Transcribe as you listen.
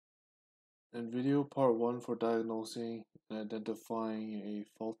In video part 1 for diagnosing and identifying a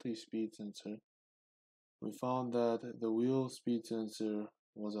faulty speed sensor, we found that the wheel speed sensor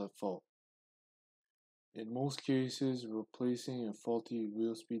was at fault. In most cases, replacing a faulty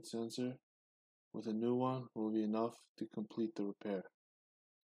wheel speed sensor with a new one will be enough to complete the repair.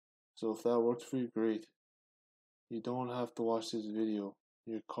 So if that works for you, great. You don't have to watch this video.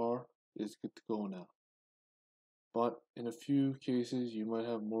 Your car is good to go now. But in a few cases, you might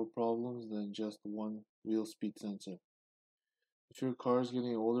have more problems than just one wheel speed sensor. If your car is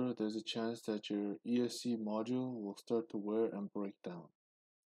getting older, there's a chance that your ESC module will start to wear and break down.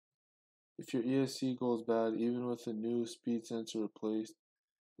 If your ESC goes bad, even with a new speed sensor replaced,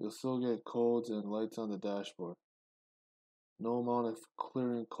 you'll still get codes and lights on the dashboard. No amount of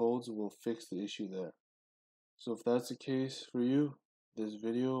clearing codes will fix the issue there. So if that's the case for you, this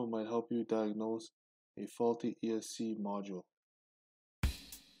video might help you diagnose a faulty ESC module.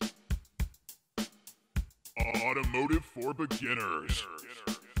 Automotive for beginners.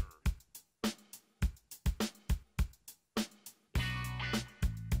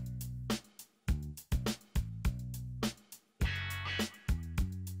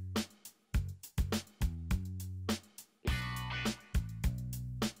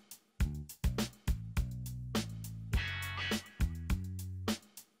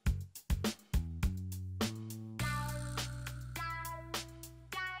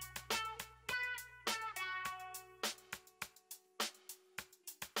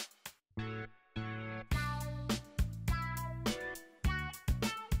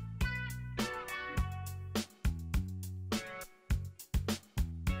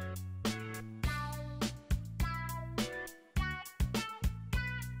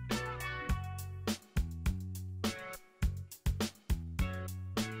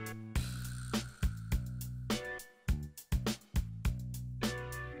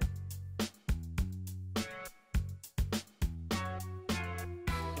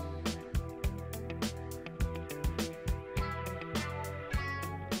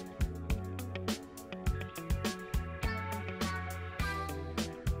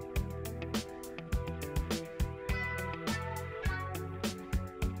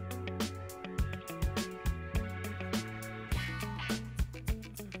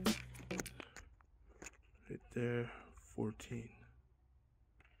 Right there, 14.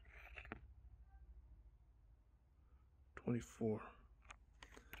 24.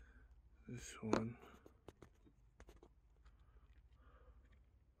 This one.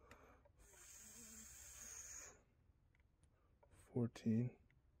 14.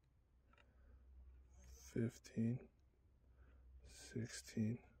 15.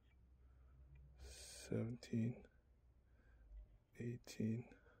 16. 17. 18.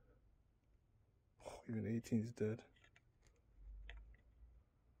 Oh, even 18 is dead.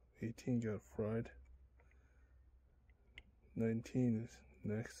 18 got fried. 19 is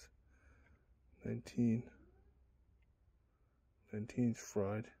next. 19 is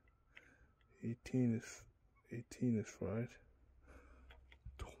fried. 18 is fried.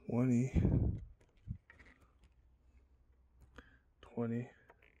 20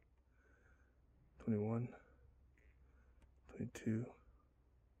 21 22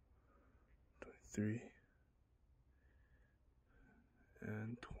 23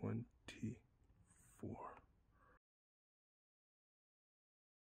 and 24.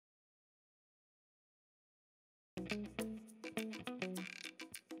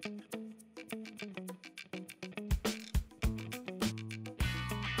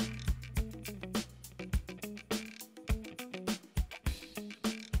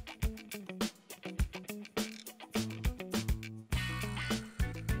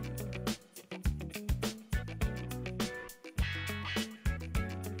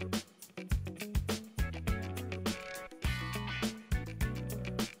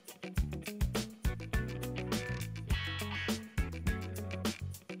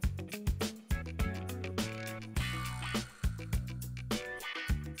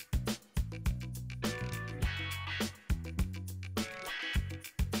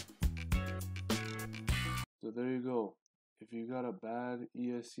 So there you go. If you got a bad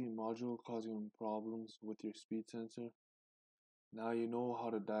ESC module causing problems with your speed sensor, now you know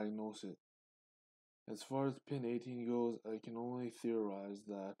how to diagnose it. As far as pin 18 goes, I can only theorize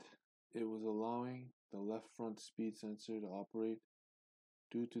that it was allowing the left front speed sensor to operate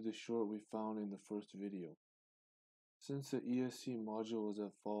due to the short we found in the first video. Since the ESC module was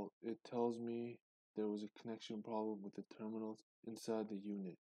at fault, it tells me there was a connection problem with the terminals inside the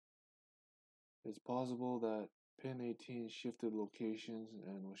unit. It's possible that pin 18 shifted locations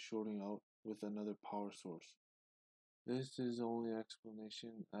and was shorting out with another power source. This is the only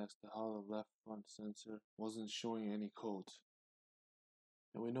explanation as to how the left front sensor wasn't showing any codes.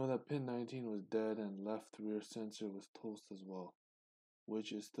 And we know that pin 19 was dead and left rear sensor was toast as well,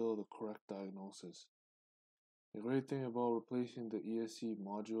 which is still the correct diagnosis. The great thing about replacing the ESC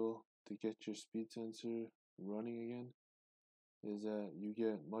module to get your speed sensor running again is that you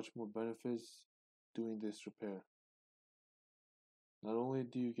get much more benefits doing this repair. Not only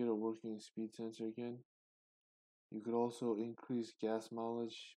do you get a working speed sensor again, you could also increase gas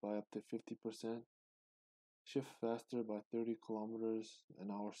mileage by up to 50%, shift faster by 30 kilometers an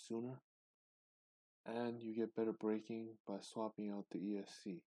hour sooner, and you get better braking by swapping out the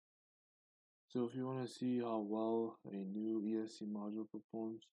ESC. So if you want to see how well a new ESC module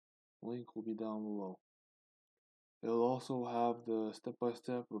performs, link will be down below. It'll also have the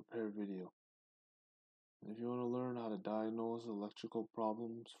step-by-step repair video. If you want to learn how to diagnose electrical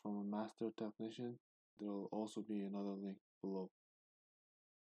problems from a master technician, there will also be another link below.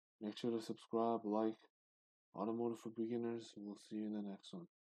 Make sure to subscribe, like. Automotive for Beginners. We'll see you in the next one.